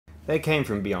They came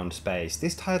from beyond space.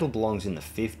 This title belongs in the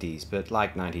 50s, but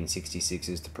like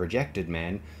 1966's The Projected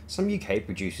Man, some UK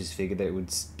producers figured that it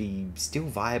would be still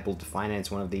viable to finance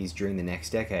one of these during the next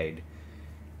decade.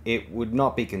 It would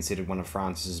not be considered one of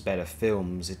France's better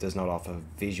films. It does not offer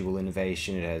visual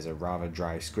innovation, it has a rather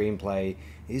dry screenplay,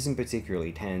 isn't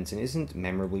particularly tense, and isn't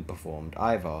memorably performed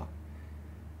either.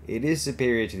 It is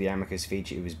superior to the Amicus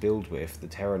feature it was billed with, The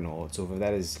Terranauts, although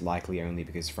that is likely only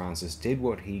because Francis did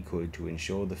what he could to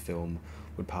ensure the film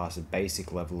would pass a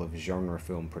basic level of genre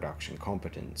film production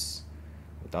competence.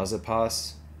 Does it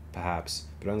pass? Perhaps,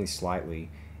 but only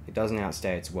slightly. It doesn't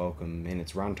outstay its welcome in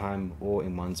its runtime or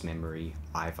in one's memory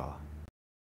either.